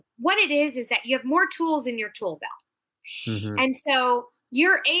what it is that you have more tools in your tool belt. Mm-hmm. And so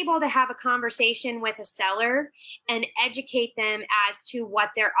you're able to have a conversation with a seller and educate them as to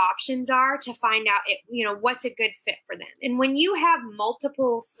what their options are to find out, what's a good fit for them. And when you have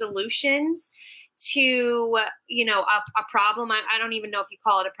multiple solutions to, a problem, I don't even know if you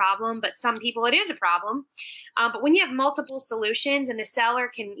call it a problem, but some people it is a problem. But when you have multiple solutions and the seller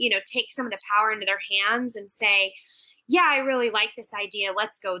can, take some of the power into their hands and say, yeah, I really like this idea.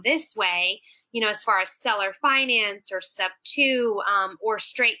 Let's go this way, as far as seller finance or sub two or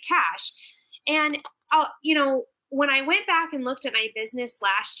straight cash. And, when I went back and looked at my business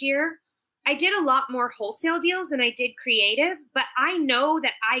last year, I did a lot more wholesale deals than I did creative, but I know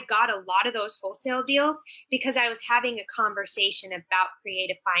that I got a lot of those wholesale deals because I was having a conversation about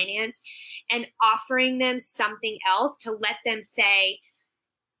creative finance and offering them something else to let them say,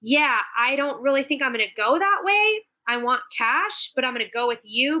 yeah, I don't really think I'm going to go that way. I want cash, but I'm going to go with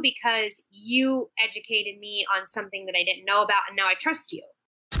you because you educated me on something that I didn't know about, and now I trust you.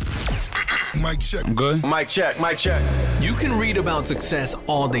 Mic check. Good. Mic check. Mic check. You can read about success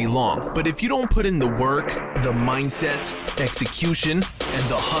all day long, but if you don't put in the work, the mindset, execution, and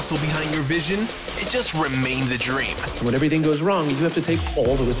the hustle behind your vision, it just remains a dream. When everything goes wrong, you have to take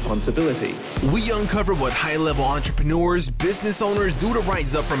all the responsibility. We uncover what high-level entrepreneurs, business owners do to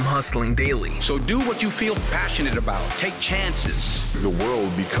rise up from hustling daily. So do what you feel passionate about. Take chances. The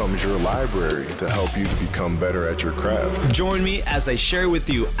world becomes your library to help you to become better at your craft. Join me as I share with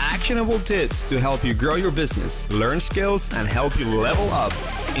you actionable tips to help you grow your business, learn skills, and help you level up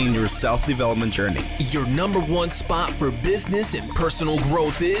in your self-development journey. Your number one spot for business and personal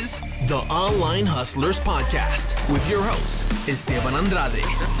growth is the Online Hustlers Podcast with your host, Esteban Andrade.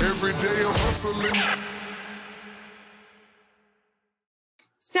 Every day I'm hustling.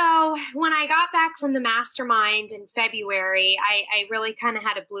 So when I got back from the mastermind in February, I really kind of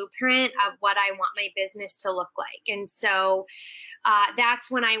had a blueprint of what I want my business to look like. And so that's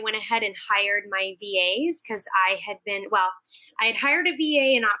when I went ahead and hired my VAs because I had hired a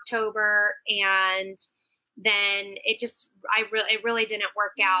VA in October, and then it really didn't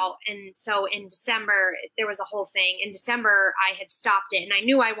work out. And so in December, there was a whole thing. In December, I had stopped it, and I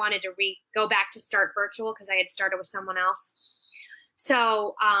knew I wanted to go back to Start Virtual because I had started with someone else.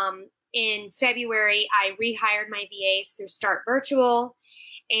 So in February, I rehired my VAs through Start Virtual,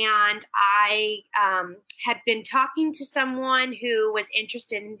 and I had been talking to someone who was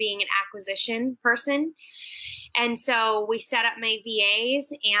interested in being an acquisition person. And so we set up my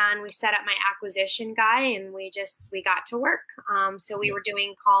VAs and we set up my acquisition guy, and we got to work. So we were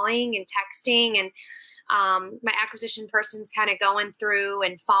doing calling and texting, and my acquisition person's kind of going through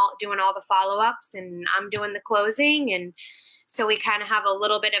and doing all the follow-ups, and I'm doing the closing. And so we kind of have a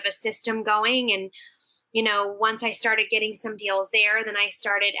little bit of a system going. And, once I started getting some deals there, then I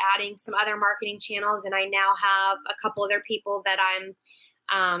started adding some other marketing channels. And I now have a couple other people that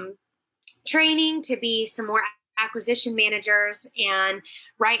I'm training to be some more acquisition managers. And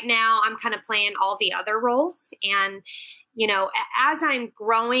right now I'm kind of playing all the other roles. And, as I'm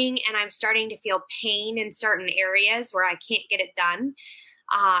growing and I'm starting to feel pain in certain areas where I can't get it done,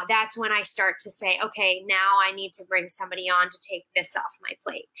 that's when I start to say, okay, now I need to bring somebody on to take this off my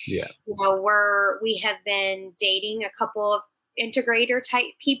plate. Yeah. We have been dating a couple of integrator type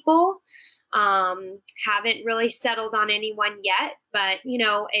people. Haven't really settled on anyone yet, but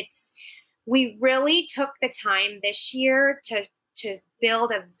we really took the time this year to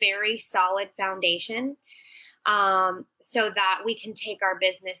build a very solid foundation, so that we can take our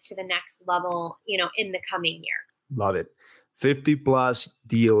business to the next level, in the coming year. Love it. 50 plus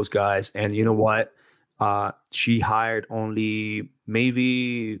deals, guys. And you know what? She hired only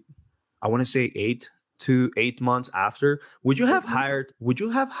maybe, I want to say 8 to 8 months after. Would you have hired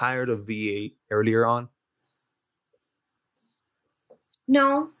a VA earlier on?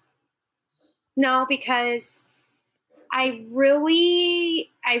 No, because I really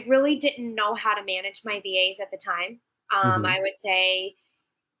didn't know how to manage my VAs at the time. I would say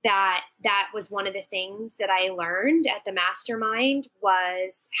that was one of the things that I learned at the mastermind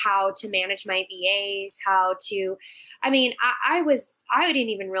was how to manage my VAs, I didn't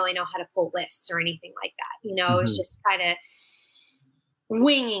even really know how to pull lists or anything like that. It was just kind of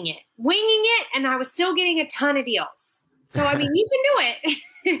winging it. And I was still getting a ton of deals. So, you can do it.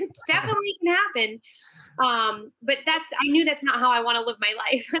 It definitely can happen. But I knew that's not how I want to live my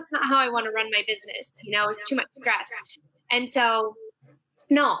life. That's not how I want to run my business. It's too much stress. And so,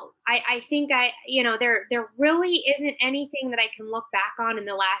 no, I think there really isn't anything that I can look back on in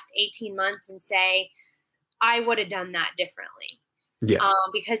the last 18 months and say, I would have done that differently. Yeah.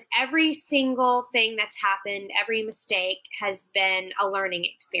 Because every single thing that's happened, every mistake has been a learning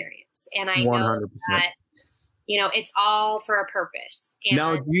experience. And I know 100%. that, it's all for a purpose. And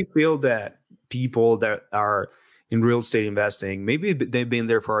Now, do you feel that people that are in real estate investing, maybe they've been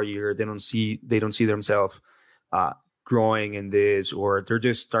there for a year, they don't see themselves growing in this, or they're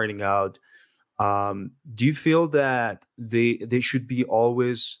just starting out? Do you feel that they should be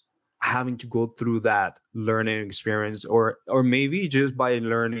always having to go through that learning experience, or maybe just by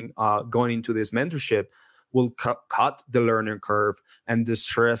learning, going into this mentorship will cut the learning curve and the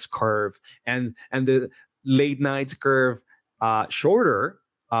stress curve and the late nights curve shorter,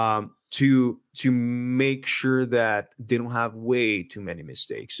 to make sure that they don't have way too many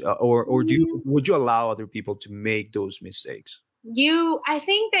mistakes, or would you allow other people to make those mistakes? I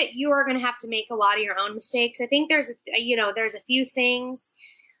think that you are going to have to make a lot of your own mistakes. I think there's a few things,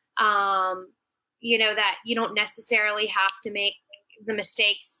 that you don't necessarily have to make the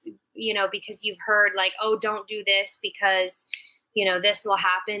mistakes, because you've heard like, oh, don't do this because, this will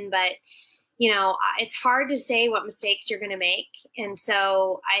happen. But, it's hard to say what mistakes you're going to make. And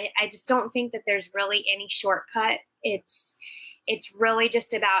so I just don't think that there's really any shortcut. It's really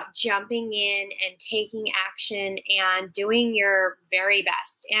just about jumping in and taking action and doing your very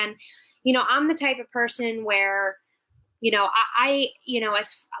best. And, I'm the type of person where, I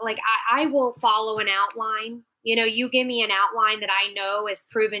will follow an outline. You give me an outline that I know is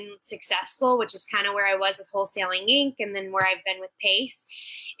proven successful, which is kind of where I was with Wholesaling Inc. And then where I've been with Pace,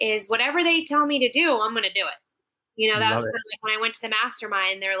 is whatever they tell me to do, I'm going to do it. That was kind of like when I went to the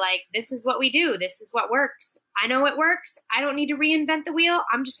mastermind, they're like, this is what we do. This is what works. I know it works. I don't need to reinvent the wheel.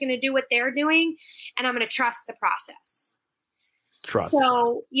 I'm just going to do what they're doing, and I'm going to trust the process.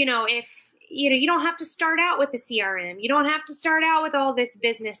 So, if, you don't have to start out with the CRM. You don't have to start out with all this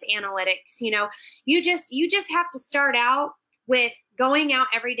business analytics. You just have to start out with going out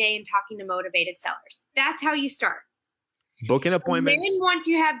every day and talking to motivated sellers. That's how you start. Booking appointments. And then once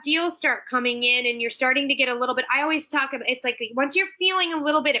you have deals start coming in and you're starting to get a little bit, I always talk about, it's like once you're feeling a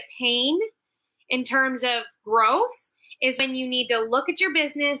little bit of pain in terms of growth is when you need to look at your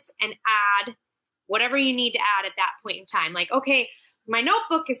business and add whatever you need to add at that point in time. Like, okay, my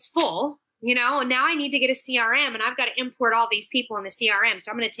notebook is full, and now I need to get a CRM and I've got to import all these people in the CRM.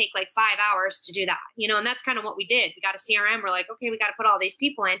 So I'm going to take like 5 hours to do that, and that's kind of what we did. We got a CRM. We're like, okay, we got to put all these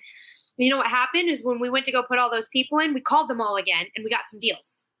people in. You know what happened is when we went to go put all those people in, we called them all again and we got some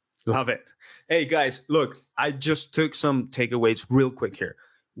deals. Love it. Hey guys, look, I just took some takeaways real quick here.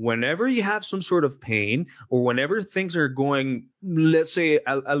 Whenever you have some sort of pain, or whenever things are going, let's say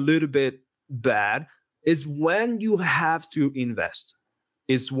a little bit bad, is when you have to invest.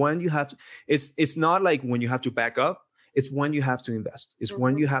 It's when you have to, it's not like when you have to back up. It's when you have to invest. It's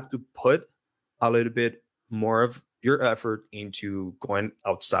when you have to put a little bit more of your effort into going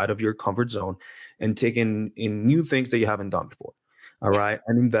outside of your comfort zone and taking in new things that you haven't done before. All right.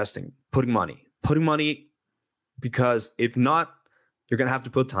 And investing, putting money, because if not, you're going to have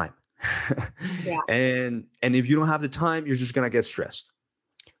to put time. And if you don't have the time, you're just going to get stressed.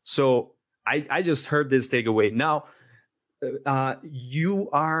 So I just heard this takeaway. Now, you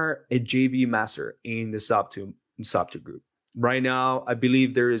are a JV master in the Subto group. Right now, I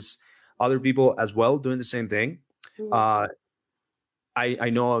believe there is other people as well doing the same thing. I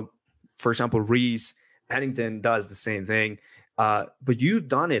know, for example, Reese Pennington does the same thing, but you've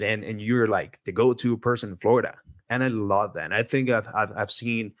done it, and you're like the go-to person in Florida, and I love that. And I think I've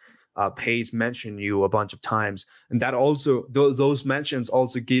seen Pace mention you a bunch of times, and that also those mentions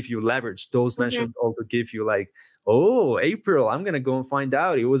also give you leverage. Those mentions also give you like, oh, April, I'm gonna go and find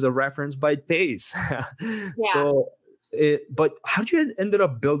out it was a reference by Pace. So. But how did you ended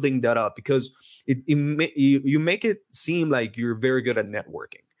up building that up? Because you make it seem like you're very good at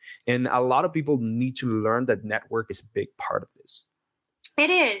networking, and a lot of people need to learn that network is a big part of this. It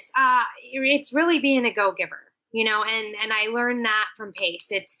is. It's really being a go-giver, and I learned that from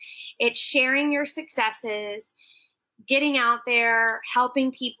Pace. It's sharing your successes, getting out there,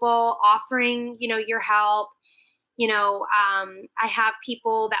 helping people, offering, your help. I have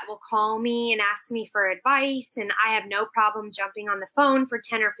people that will call me and ask me for advice, and I have no problem jumping on the phone for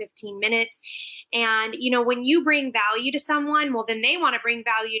 10 or 15 minutes. And, when you bring value to someone, well, then they want to bring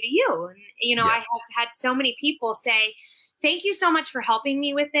value to you. And, I have had so many people say, thank you so much for helping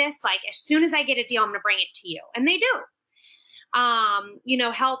me with this. Like, as soon as I get a deal, I'm going to bring it to you. And they do.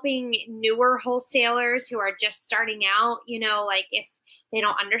 Helping newer wholesalers who are just starting out, like if they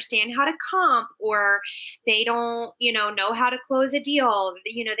don't understand how to comp or they don't, know how to close a deal,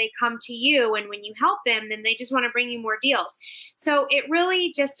 they come to you. And when you help them, then they just want to bring you more deals. So it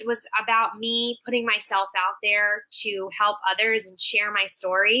really just was about me putting myself out there to help others and share my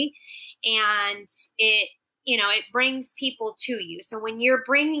story. And it brings people to you. So when you're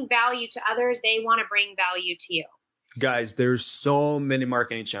bringing value to others, they want to bring value to you. Guys, there's so many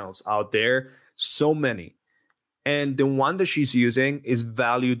marketing channels out there, so many. And the one that she's using is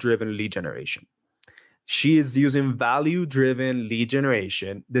value-driven lead generation. She is using value-driven lead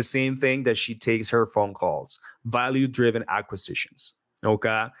generation, the same thing that she takes her phone calls, value-driven acquisitions.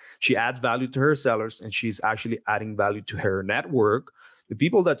 Okay. She adds value to her sellers and she's actually adding value to her network, the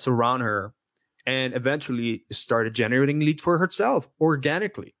people that surround her, and eventually started generating leads for herself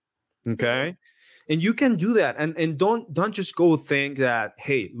organically. Okay. And you can do that. And don't just go think that,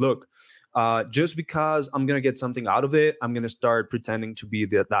 hey, look, just because I'm going to get something out of it, I'm going to start pretending to be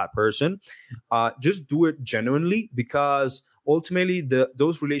that person. Just do it genuinely, because ultimately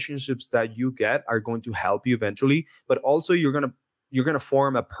those relationships that you get are going to help you eventually, but also you're going to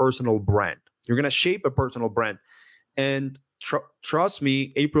form a personal brand. You're going to shape a personal brand. And trust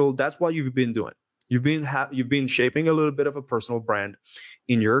me, April, that's what you've been doing. You've been shaping a little bit of a personal brand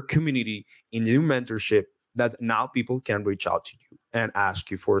in your community, in your mentorship, that now people can reach out to you and ask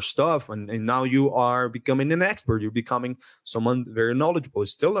you for stuff. And now you are becoming an expert. You're becoming someone very knowledgeable.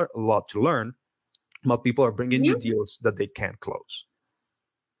 It's still a lot to learn, but people are bringing you deals that they can't close.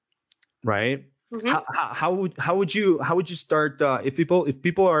 Right? Mm-hmm. How would you start if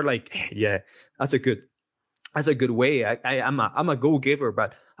people are like, hey, yeah, that's a good way. I'm a go-giver,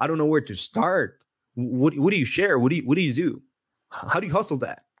 but I don't know where to start. What do you share? What do you do? How do you hustle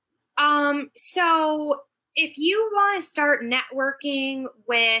that? So if you want to start networking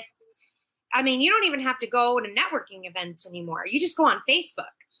with, you don't even have to go to networking events anymore. You just go on Facebook.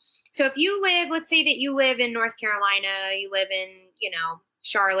 So if you live, let's say that you live in North Carolina, you live in,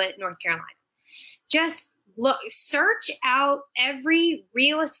 Charlotte, North Carolina, just search out every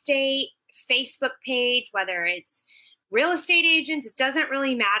real estate Facebook page, whether it's real estate agents, it doesn't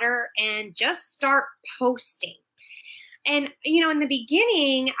really matter, and just start posting. And, in the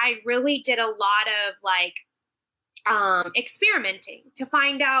beginning, I really did a lot of experimenting to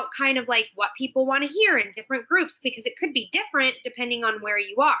find out kind of like what people want to hear in different groups, because it could be different depending on where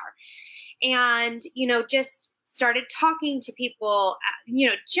you are. And, just started talking to people,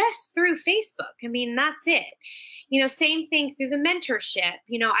 just through Facebook. That's it. Same thing through the mentorship.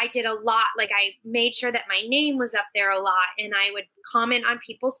 I did a lot, like I made sure that my name was up there a lot, and I would comment on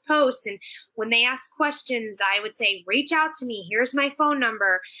people's posts. And when they ask questions, I would say, reach out to me. Here's my phone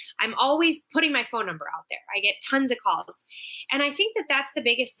number. I'm always putting my phone number out there. I get tons of calls. And I think that that's the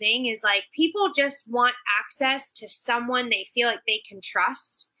biggest thing, is like people just want access to someone they feel like they can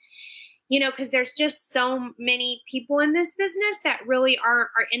trust. Because there's just so many people in this business that really are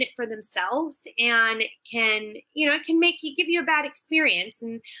in it for themselves, and it can give you a bad experience.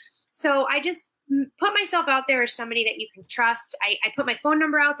 And so I just put myself out there as somebody that you can trust. I put my phone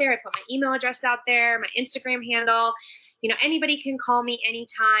number out there. I put my email address out there, my Instagram handle. Anybody can call me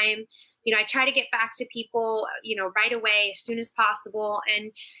anytime. I try to get back to people, right away, as soon as possible.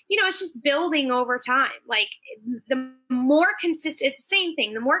 And, it's just building over time. Like the more consistent, it's the same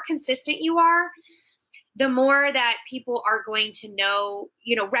thing. The more consistent you are, the more that people are going to know,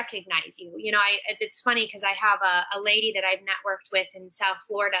 recognize you. It's funny because I have a lady that I've networked with in South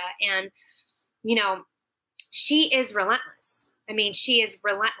Florida, and, she is relentless. She is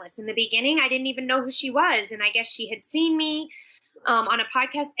relentless. In the beginning, I didn't even know who she was. And I guess she had seen me on a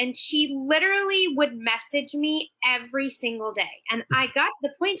podcast, and she literally would message me every single day. And I got to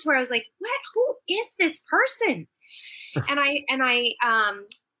the point where I was like, what? Who is this person? and I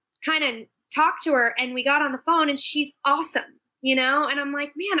kind of talked to her, and we got on the phone, and she's awesome, and I'm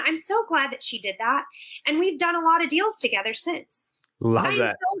like, man, I'm so glad that she did that. And we've done a lot of deals together since. I'm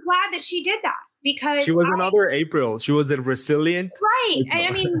so glad that she did that, because she was another April. She was a resilient. Right.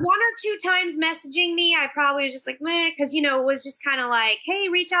 One or two times messaging me, I probably was just like, meh, because, it was just kind of like, hey,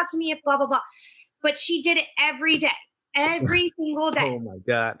 reach out to me if blah, blah, blah. But she did it every day, every single day. Oh, my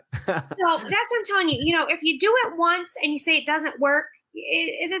God. So that's what I'm telling you. If you do it once and you say it doesn't work,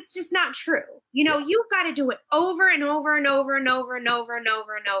 it's just not true. You've got to do it over and over and over and over and over and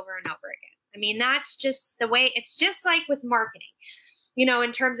over and over and over again. That's just the way. It's just like with marketing.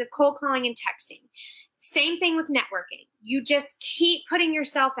 In terms of cold calling and texting. Same thing with networking. You just keep putting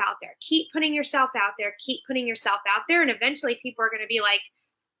yourself out there, keep putting yourself out there, keep putting yourself out there. And eventually people are going to be like,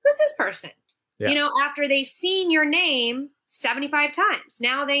 who's this person? Yeah. After they've seen your name 75 times.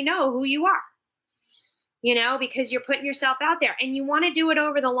 Now they know who you are, because you're putting yourself out there, and you want to do it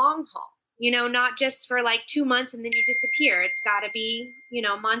over the long haul, not just for like 2 months and then you disappear. It's got to be,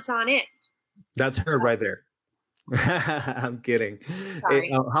 months on end. That's her right there. I'm kidding.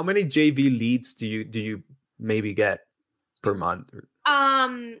 Sorry. How many JV leads do you maybe get per month?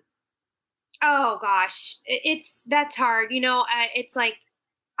 Oh gosh, that's hard. It's like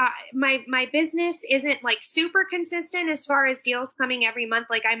my business isn't like super consistent as far as deals coming every month.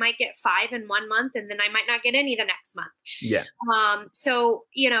 Like I might get 5 in 1 month, and then I might not get any the next month. Yeah. So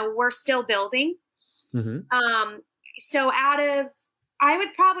we're still building. Mm-hmm. So I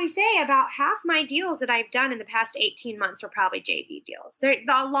would probably say about half my deals that I've done in the past 18 months are probably JV deals. There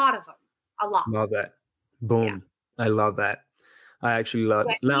a lot of them. A lot. Love that. Boom. Yeah. I love that. I actually love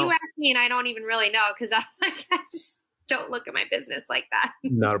it. Now, you asked me and I don't even really know, because I just don't look at my business like that.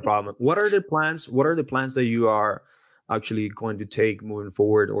 Not a problem. What are the plans? What are the plans that you are actually going to take moving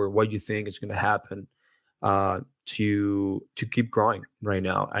forward, or what you think is going to happen to keep growing right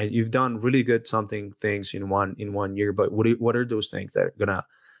now? You've done really good things in one year, but what are those things that are going to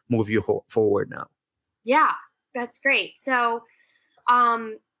move you forward now? Yeah, that's great. So,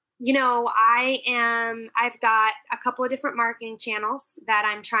 I've got a couple of different marketing channels that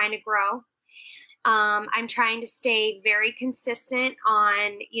I'm trying to grow. I'm trying to stay very consistent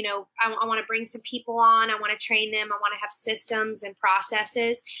on, I want to bring some people on. I want to train them. I want to have systems and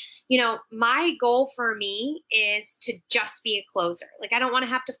processes. My goal for me is to just be a closer. Like, I don't want to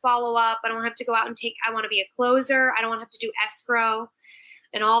have to follow up. I don't have to go out and I want to be a closer. I don't want to have to do escrow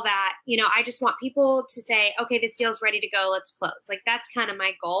and all that. I just want people to say, okay, this deal's ready to go. Let's close. Like, that's kind of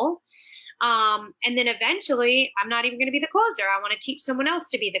my goal. And then eventually I'm not even going to be the closer. I want to teach someone else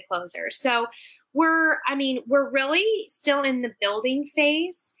to be the closer. So we're really still in the building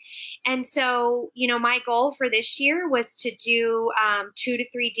phase. And so, my goal for this year was to do 2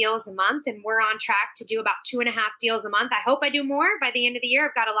 to 3 deals a month. And we're on track to do about 2.5 deals a month. I hope I do more by the end of the year.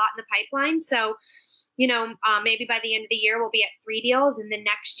 I've got a lot in the pipeline. So, maybe by the end of the year, we'll be at 3 deals. And then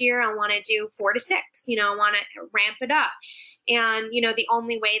next year, I want to do 4 to 6. I want to ramp it up. And, the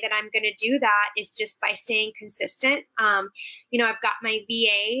only way that I'm going to do that is just by staying consistent. I've got my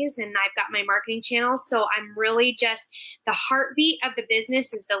VAs and I've got my marketing channels. So I'm really just, the heartbeat of the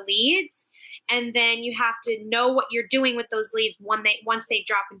business is the leads. And then you have to know what you're doing with those leads once they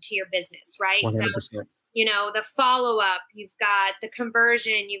drop into your business, right? 100%. So, the follow-up, you've got the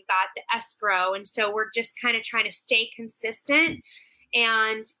conversion, you've got the escrow. And so we're just kind of trying to stay consistent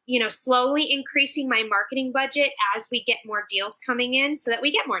and, slowly increasing my marketing budget as we get more deals coming in so that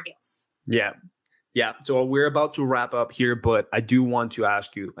we get more deals. Yeah. Yeah. So we're about to wrap up here, but I do want to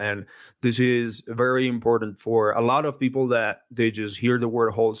ask you, and this is very important for a lot of people, that they just hear the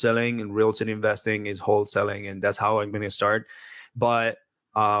word wholesaling, and real estate investing is wholesaling, and that's how I'm going to start. But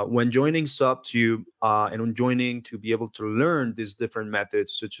when joining Sub2 and when joining to be able to learn these different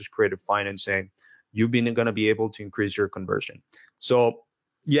methods such as creative financing, you've been going to be able to increase your conversion. So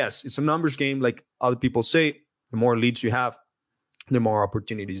yes, it's a numbers game. Like other people say, the more leads you have, the more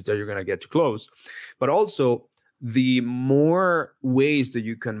opportunities that you're going to get to close. But also, the more ways that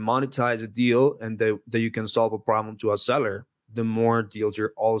you can monetize a deal and that you can solve a problem to a seller, the more deals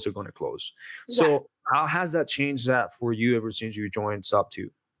you're also going to close. Yes. So how has that changed that for you ever since you joined Sub2?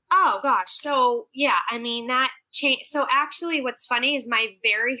 Oh gosh. So yeah, that changed. So actually what's funny is my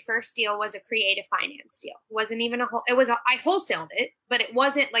very first deal was a creative finance deal. It wasn't even I wholesaled it, but it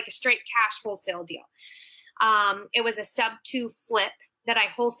wasn't like a straight cash wholesale deal. It was a Sub2 flip that I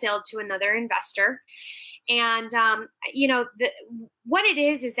wholesaled to another investor. And, what it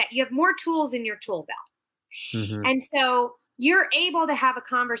is that you have more tools in your tool belt. Mm-hmm. And so you're able to have a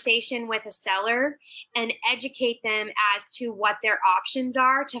conversation with a seller and educate them as to what their options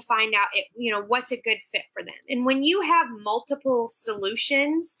are to find out, what's a good fit for them. And when you have multiple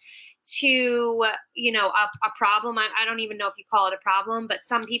solutions to, a problem, I don't even know if you call it a problem, but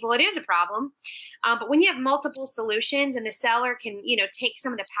some people it is a problem. But when you have multiple solutions and the seller can, take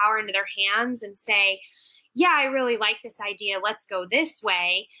some of the power into their hands and say, yeah, I really like this idea. Let's go this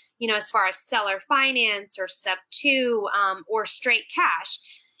way, as far as seller finance or Sub2 or straight cash.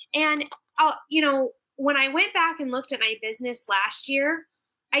 And, when I went back and looked at my business last year,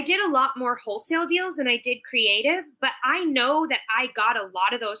 I did a lot more wholesale deals than I did creative, but I know that I got a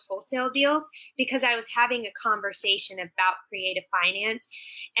lot of those wholesale deals because I was having a conversation about creative finance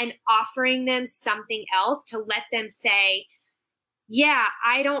and offering them something else to let them say, yeah,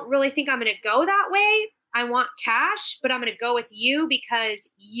 I don't really think I'm going to go that way. I want cash, but I'm going to go with you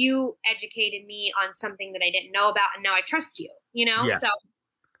because you educated me on something that I didn't know about. And now I trust you, Yeah. So,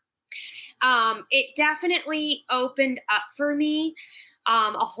 it definitely opened up for me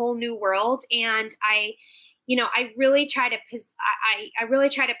a whole new world. And I really try to I really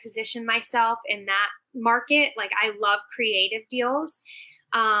try to position myself in that market. Like, I love creative deals.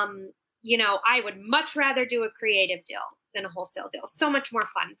 I would much rather do a creative deal than a wholesale deal. So much more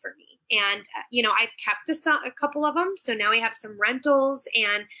fun for me. And I've kept a couple of them. So now we have some rentals,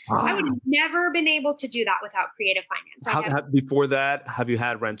 and I would have never been able to do that without creative finance. Before that, have you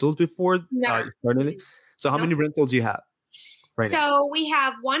had rentals before? Never. So how many rentals do you have right now? So we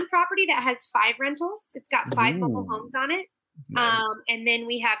have one property that has 5 rentals. It's got 5 mobile homes on it. Nice. And then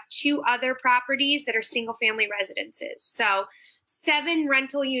we have 2 other properties that are single family residences. So 7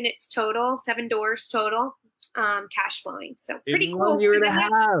 rental units total, 7 doors total, cash flowing. So pretty in cool. 1 year and a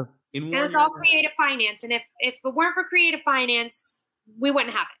half. And it's all creative finance. And if it weren't for creative finance, we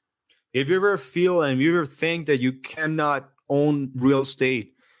wouldn't have it. If you ever feel and you ever think that you cannot own real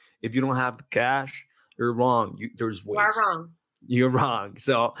estate if you don't have the cash, you're wrong. There's ways. You are wrong. You're wrong.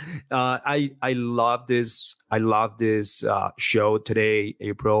 So I love this. I love this show today,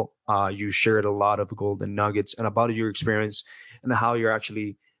 April. You shared a lot of golden nuggets and about your experience and how you're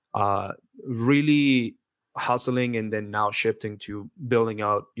actually really hustling and then now shifting to building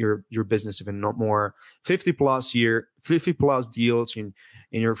out your business even more. 50 plus deals in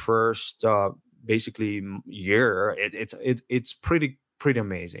your first basically year. It's pretty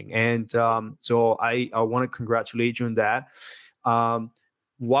amazing. And so I want to congratulate you on that.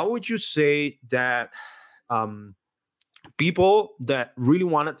 What would you say that people that really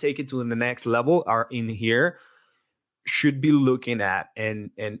want to take it to the next level are in here should be looking at, and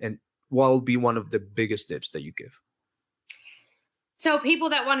what will be one of the biggest tips that you give? So people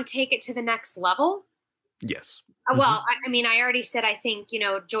that want to take it to the next level? Yes. Well, I already said, I think,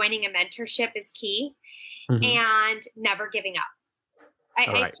 joining a mentorship is key, and never giving up.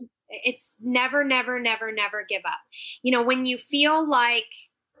 It's never give up. When you feel like,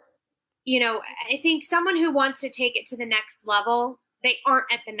 I think someone who wants to take it to the next level, they aren't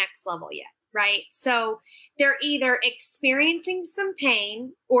at the next level yet, right? So they're either experiencing some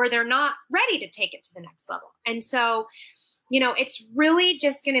pain or they're not ready to take it to the next level. And so, it's really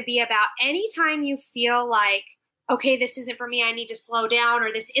just going to be about anytime you feel like, okay, this isn't for me, I need to slow down,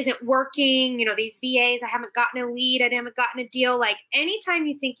 or this isn't working, these VAs, I haven't gotten a lead, I haven't gotten a deal. Like, anytime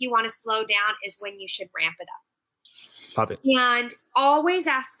you think you want to slow down is when you should ramp it up. Love it. And always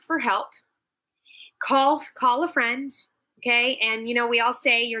ask for help. Call a friend. Okay. And, we all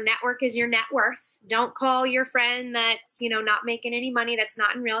say your network is your net worth. Don't call your friend that's, not making any money, that's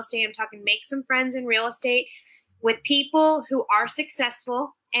not in real estate. I'm talking make some friends in real estate with people who are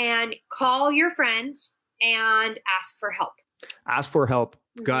successful, and call your friend and ask for help. Ask for help.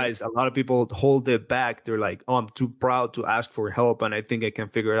 Guys, a lot of people hold it back. They're like, oh, I'm too proud to ask for help, and I think I can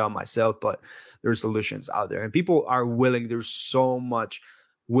figure it out myself. But there's solutions out there, and people are willing. There's so much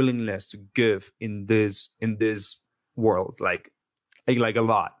willingness to give in this world, like a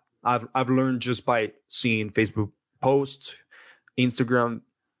lot. I've learned just by seeing Facebook posts, Instagram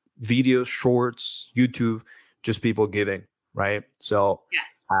videos, shorts, YouTube, just people giving, right? So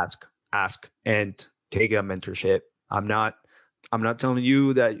yes, ask and take a mentorship. I'm not telling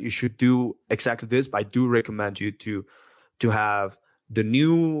you that you should do exactly this, but I do recommend you to have the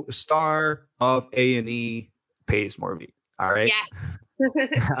new star of A&E Pace Morby. All right.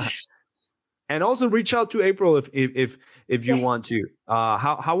 Yes. And also reach out to April if you want to.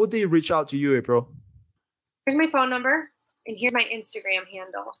 How would they reach out to you, April? Here's my phone number, and here's my Instagram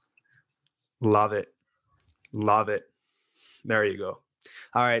handle. Love it. There you go.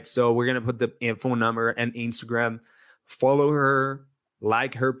 All right, so we're gonna put the phone number and Instagram. Follow her,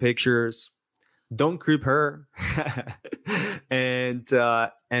 like her pictures. Don't creep her, and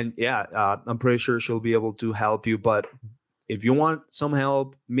yeah, I'm pretty sure she'll be able to help you. But if you want some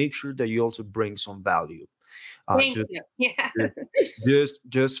help, make sure that you also bring some value. Thank you. Yeah.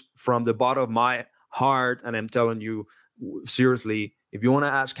 just from the bottom of my heart, and I'm telling you seriously, if you want to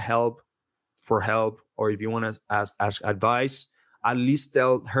ask for help, or if you want to ask advice, at least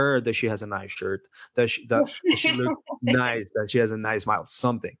tell her that she has a nice shirt, that she looks nice, that she has a nice smile,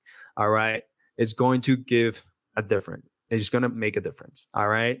 something. All right. It's going to give a difference. It's going to make a difference. All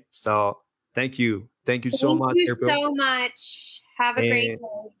right. So thank you. Thank you so much. Thank you so much. Have a great day.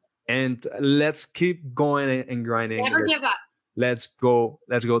 And let's keep going and grinding. Never give up. Let's go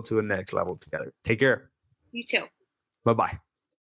to the next level together. Take care. You too. Bye-bye.